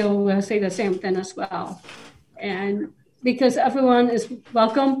that Daniel will say the same thing as well. And because everyone is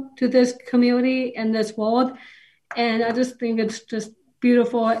welcome to this community and this world. And I just think it's just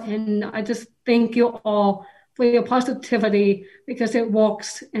beautiful. And I just thank you all for your positivity, because it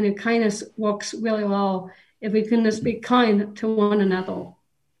works, and it kindness works really well if we can just be kind to one another.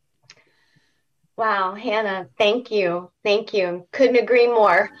 Wow, Hannah, thank you. Thank you. Couldn't agree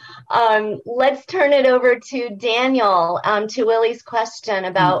more. Let's turn it over to Daniel, to Willie's question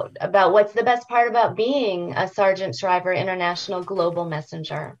about what's the best part about being a Sargent Shriver International Global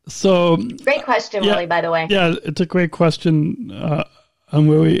Messenger. So great question, Willie, by the way. Yeah, it's a great question,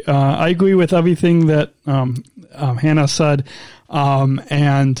 Willie. I agree with everything that Hannah said.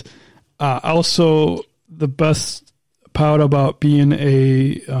 And also the best part about being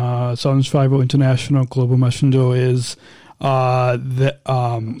a Sargent Shriver International Global Messenger is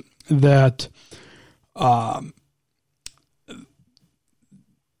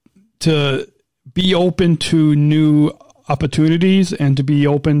to be open to new opportunities and to be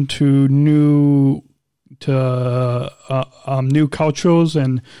open to new cultures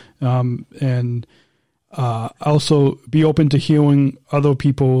and also be open to hearing other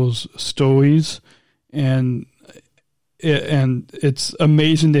people's stories, and it's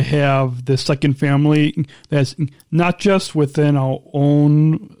amazing to have the second family that's not just within our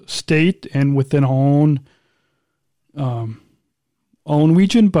own state and within our own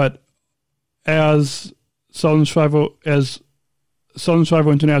region, but as Southern Survival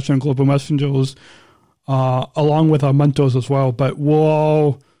International and Global Messengers, along with our mentors as well. But we're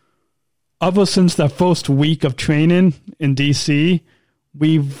all, ever since that first week of training in DC,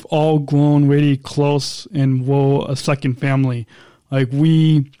 we've all grown really close, and we're a second family. Like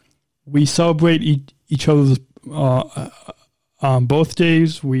we celebrate each other's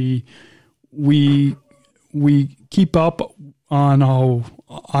birthdays. We keep up on our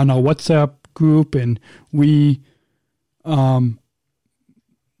WhatsApp group, and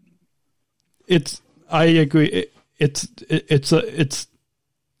I agree. It's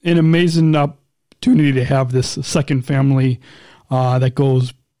an amazing opportunity to have this second family that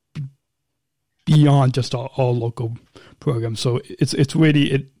goes beyond just our local program. So it's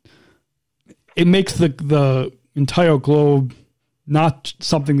really it makes the entire globe not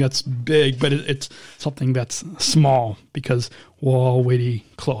something that's big, but it's something that's small because we're all really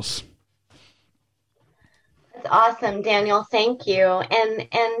close. That's awesome, Daniel. Thank you. And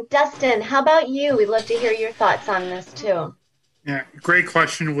Dustin, how about you? We'd love to hear your thoughts on this too. Yeah, great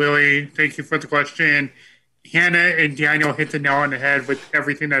question, Willie. Thank you for the question. Hannah and Daniel hit the nail on the head with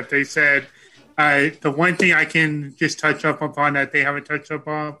everything that they said. The one thing I can just touch up upon that they haven't touched up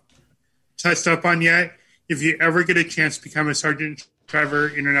on yet, if you ever get a chance to become a Sergeant Trevor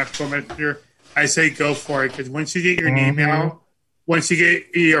International Messenger, I say go for it, because once you get your name out, once you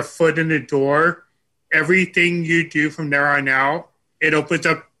get your foot in the door, everything you do from there on out, it opens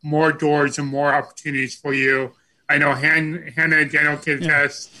up more doors and more opportunities for you. I know Hannah and Daniel can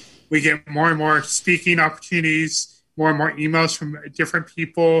attest. We get more and more speaking opportunities, more and more emails from different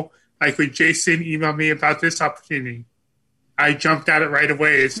people. Like when Jason emailed me about this opportunity, I jumped at it right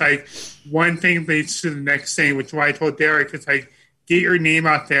away. It's like one thing leads to the next thing, which is why I told Derek, it's like, get your name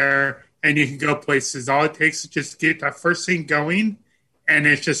out there and you can go places. All it takes is just get that first thing going, and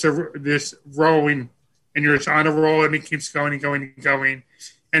it's just this rolling, and you're just on a roll, and it keeps going and going and going.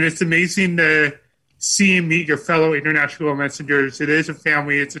 And it's amazing to see and meet your fellow international messengers. It is a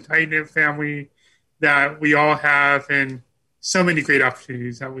family. It's a tight-knit family that we all have, and so many great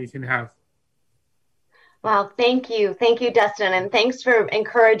opportunities that we can have. Wow, thank you. Thank you, Dustin. And thanks for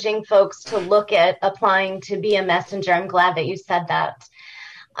encouraging folks to look at applying to be a messenger. I'm glad that you said that.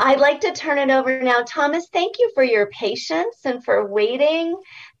 I'd like to turn it over now. Thomas, thank you for your patience and for waiting.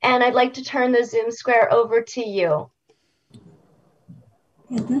 And I'd like to turn the Zoom Square over to you.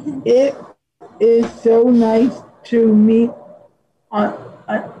 It is so nice to meet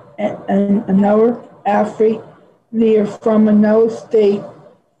another athlete near from another state.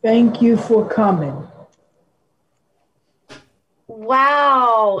 Thank you for coming.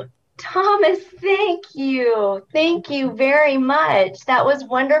 Wow. Thomas, thank you. Thank you very much. That was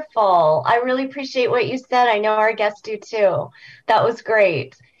wonderful. I really appreciate what you said. I know our guests do too. That was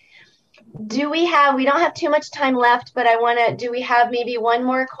great. We don't have too much time left, but do we have maybe one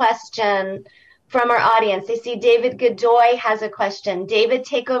more question from our audience? I see David Godoy has a question. David,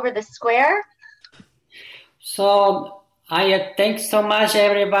 take over the square. So I thank so much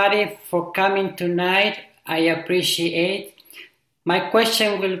everybody for coming tonight. I appreciate. My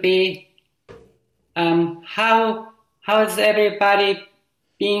question will be, how is everybody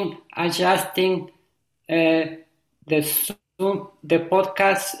been adjusting the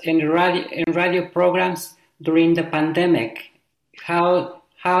podcasts and radio programs during the pandemic? How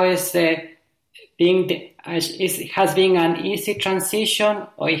is has been an easy transition,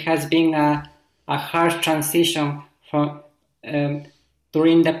 or it has been a hard transition from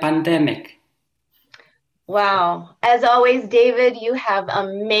during the pandemic? Wow. As always, David, you have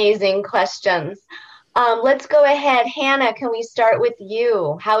amazing questions. Let's go ahead. Hannah, can we start with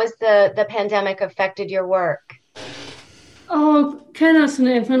you? How has the pandemic affected your work? Kind of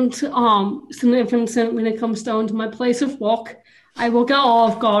significant when it comes down to my place of work. I work at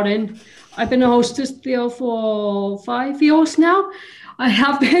Olive Garden. I've been a hostess there for 5 years now. I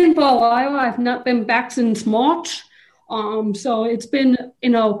have been for a while. I've not been back since March. So it's been,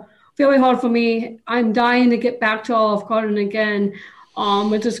 very hard for me. I'm dying to get back to Olive Garden again,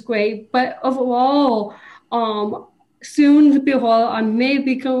 which is great. But overall, soon before I may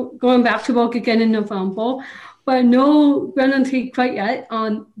be going back to work again in November, but no guarantee quite yet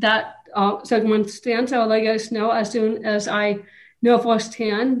on that circumstance. I'll let you guys know as soon as I know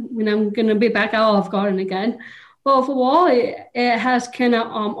firsthand when I'm going to be back at Olive Garden again. But overall, it has kind of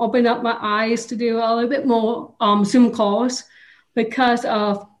opened up my eyes to do a little bit more Zoom calls because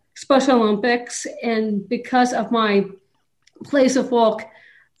of Special Olympics and because of my place of work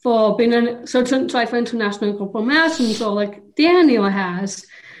for being a certified for international global mass, and so like Daniel has.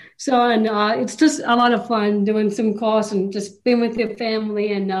 So, and it's just a lot of fun doing some calls and just being with your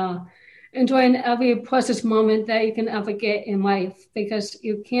family and enjoying every precious moment that you can ever get in life, because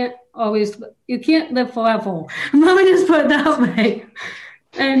you can't live forever. Let me just put it that way.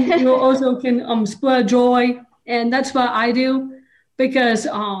 And you also can spread joy, and that's what I do, because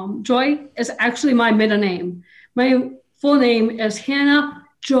Joy is actually my middle name. My full name is Hannah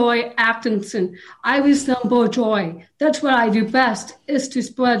Joy Atkinson. I resemble joy. That's what I do best, is to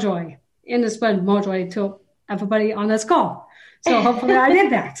spread joy and to spread more joy to everybody on this call. So hopefully I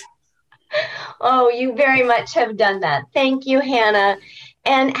did that. Oh, you very much have done that. Thank you, Hannah.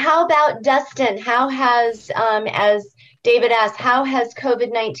 And how about Dustin? How has, as David asked, how has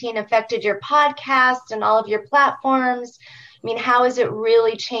COVID-19 affected your podcast and all of your platforms? I mean, how has it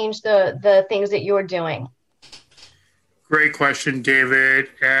really changed the things that you're doing? Great question, David.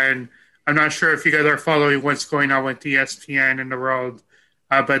 And I'm not sure if you guys are following what's going on with ESPN in the world,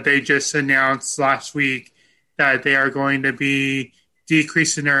 but they just announced last week that they are going to be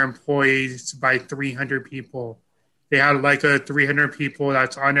decreasing their employees by 300 people. They had like 300 people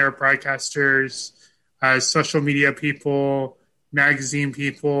that's on air broadcasters, social media people, magazine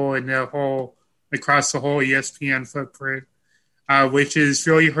people, and across the whole ESPN footprint, which is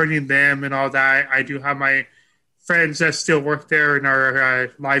really hurting them and all that. I do have my friends that still work there and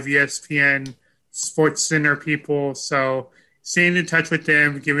are live ESPN Sports Center people. So staying in touch with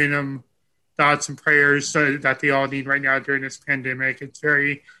them, giving them thoughts and prayers that they all need right now during this pandemic. It's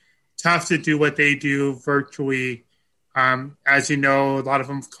very tough to do what they do virtually. As you know, a lot of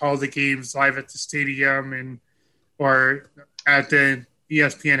them call the games live at the stadium or at the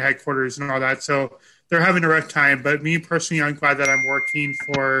ESPN headquarters and all that. So they're having a rough time. But me personally, I'm glad that I'm working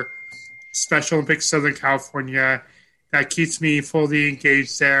for Special Olympics Southern California. That keeps me fully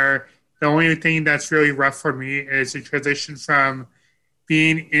engaged there. The only thing that's really rough for me is the transition from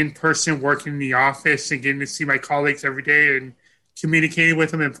being in person, working in the office and getting to see my colleagues every day and communicating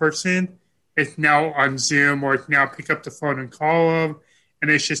with them in person. It's now on Zoom, or it's now pick up the phone and call them, and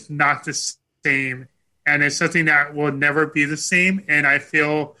it's just not the same. And it's something that will never be the same. And I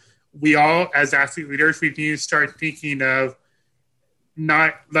feel we all, as athlete leaders, we need to start thinking of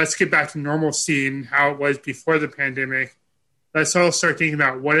let's get back to normalcy and how it was before the pandemic. Let's all start thinking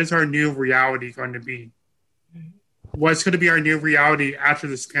about what is our new reality going to be? What's going to be our new reality after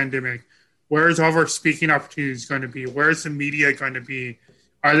this pandemic? Where is all of our speaking opportunities going to be? Where is the media going to be?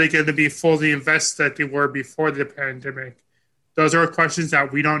 Are they going to be fully invested that they were before the pandemic? Those are questions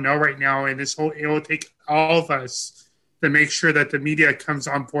that we don't know right now, and it will take all of us to make sure that the media comes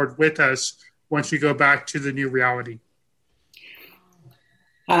on board with us once we go back to the new reality.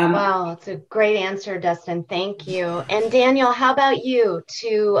 Wow, that's a great answer, Dustin. Thank you. And Daniel, how about you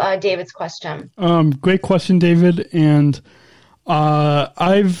to David's question? Great question, David. And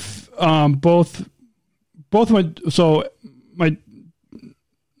I've both my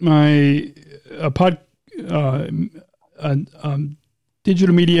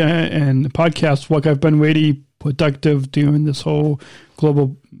digital media and podcast work, I've been really productive during this whole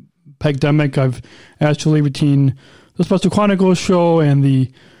global pandemic. I've actually routine the Special Chronicles show and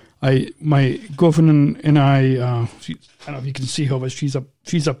my girlfriend and I don't know if you can see her, but she's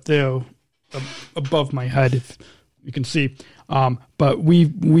up there above my head, if you can see. But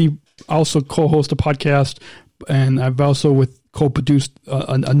we also co-host a podcast, and I've also co-produced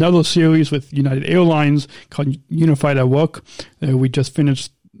another series with United Airlines called Unified at Work. We just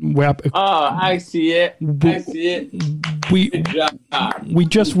finished I see it. We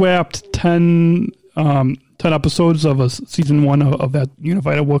just wrapped 10 episodes of season 1 of that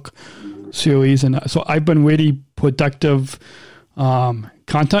Unified at Work series, and so I've been really productive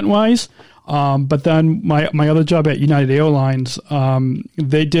content-wise. But then my other job at United Airlines,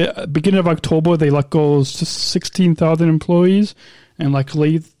 they did beginning of October, they let go 16,000 employees, and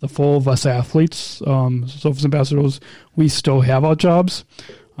luckily the full of us athletes, Service Ambassadors, we still have our jobs,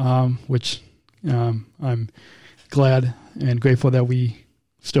 which I'm glad and grateful that we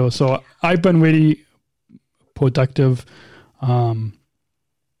still. So I've been really productive, and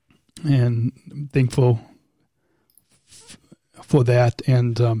thankful for that,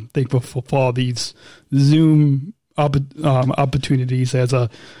 and thankful for all these Zoom opportunities as a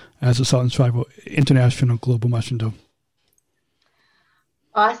Southern Tribal International Global Messenger.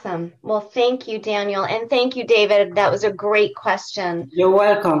 Awesome. Well, thank you, Daniel. And thank you, David. That was a great question. You're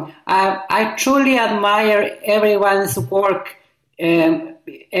welcome. I truly admire everyone's work.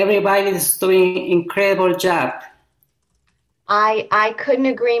 Everybody is doing incredible job. I couldn't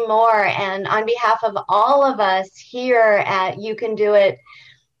agree more. And on behalf of all of us here at You Can Do It,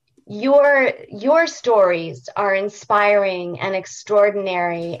 your stories are inspiring and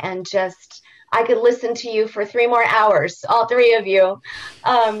extraordinary, and just I could listen to you for 3 more hours, all 3 of you.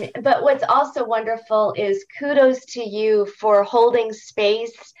 But what's also wonderful is kudos to you for holding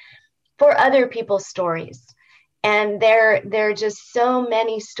space for other people's stories. And there are just so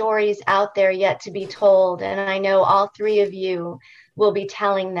many stories out there yet to be told. And I know all 3 of you will be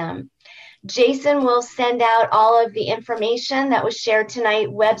telling them. Jason will send out all of the information that was shared tonight,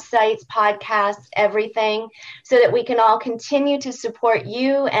 websites, podcasts, everything, so that we can all continue to support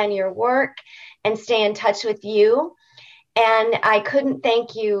you and your work and stay in touch with you. And I couldn't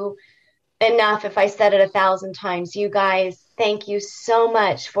thank you enough if I said it 1,000 times. You guys, thank you so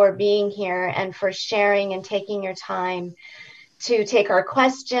much for being here and for sharing and taking your time to take our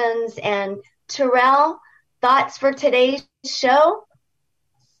questions. And Terrell, thoughts for today's show?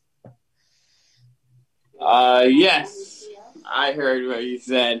 Yes, I heard what you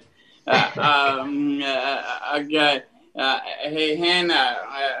said. Okay. Hey, Hannah,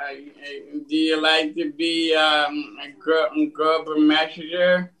 do you like to be a global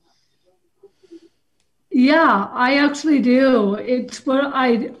messenger? Yeah, I actually do. It's what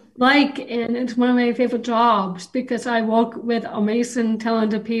I like, and it's one of my favorite jobs because I work with amazing,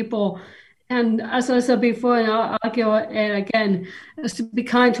 talented people. And as I said before, and I'll argue it again, is to be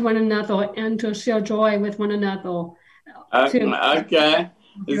kind to one another and to share joy with one another. Okay.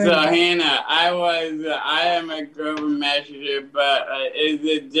 So, Hannah, I am a global messenger, but is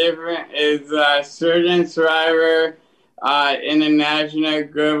it different? Is a surgeon survivor international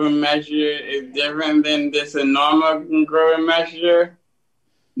global messenger is different than just a normal global messenger?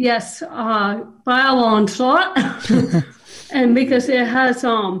 Yes, by a long shot. And because it has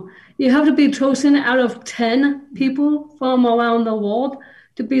you have to be chosen out of 10 people from around the world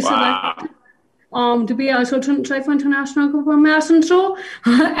to be selected to be a certain Tribal International Global Messenger.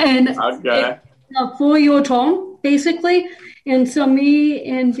 And okay. It's for your term, basically. And so me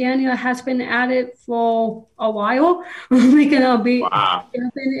and Daniel has been at it for a while. We're going to be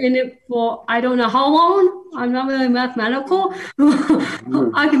been in it for I don't know how long. I'm not really mathematical.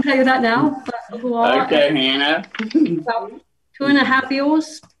 I can tell you that now. But okay, Hannah. About 2.5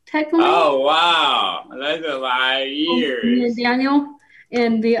 years, technically. Oh, wow. That's a lot of years. Me and Daniel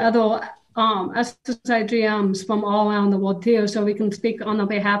and the other SSIGMs from all around the world, too, so we can speak on the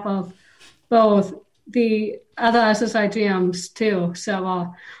behalf of both the other SSIGMs, too.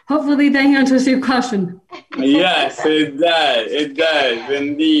 So hopefully that answers your question. Yes, it does. It does,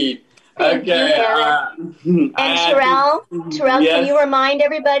 indeed. Okay. And Terrell, yes. Can you remind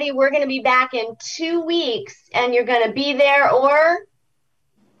everybody we're going to be back in 2 weeks, and you're going to be there, or?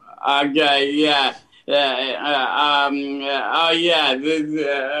 Okay, yeah. Oh, yeah.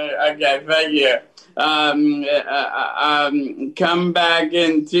 Okay, thank you. Come back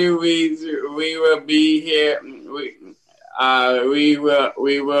in 2 weeks. We will be here. We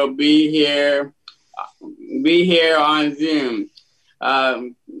will be here. Be here on Zoom.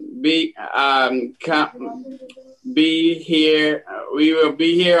 Be here. We will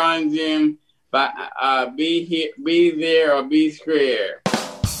be here on Zoom. But be there or be square.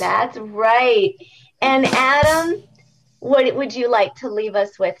 That's right. And Adam, what would you like to leave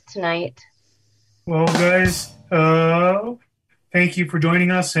us with tonight? Well, guys, thank you for joining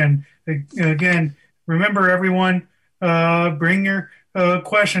us. And again, remember, everyone, bring your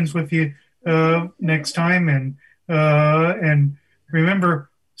questions with you next time. And remember,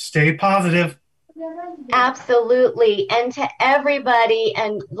 stay positive. Absolutely. And to everybody,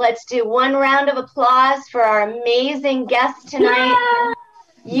 and let's do one round of applause for our amazing guests tonight. Yeah.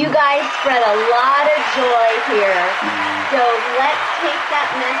 You guys spread a lot of joy here. So let's take that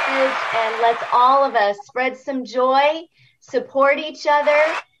message and let's all of us spread some joy, support each other.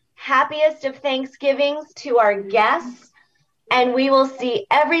 Happiest of Thanksgivings to our guests. And we will see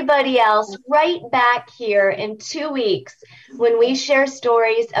everybody else right back here in 2 weeks when we share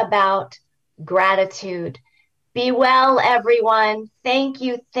stories about gratitude. Be well, everyone. Thank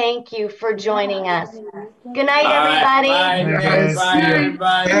you for joining us. Good night, everybody. Bye, everybody.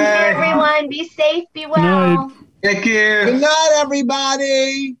 Good night, everyone. Be safe. Be well. Thank you. Good night,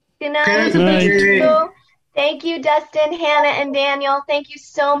 everybody. Good night. Thank you. Thank you, Dustin, Hannah, and Daniel. Thank you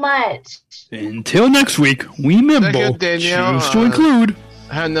so much. Until next week, we nimble. Thank you, Daniel. Choose to include.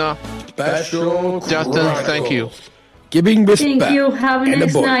 Hannah. Special Justin, thank you. Giving respect. Thank you. Have a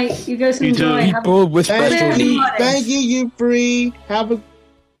nice night. You guys enjoy. People with special needs. Thank you, you free. Have a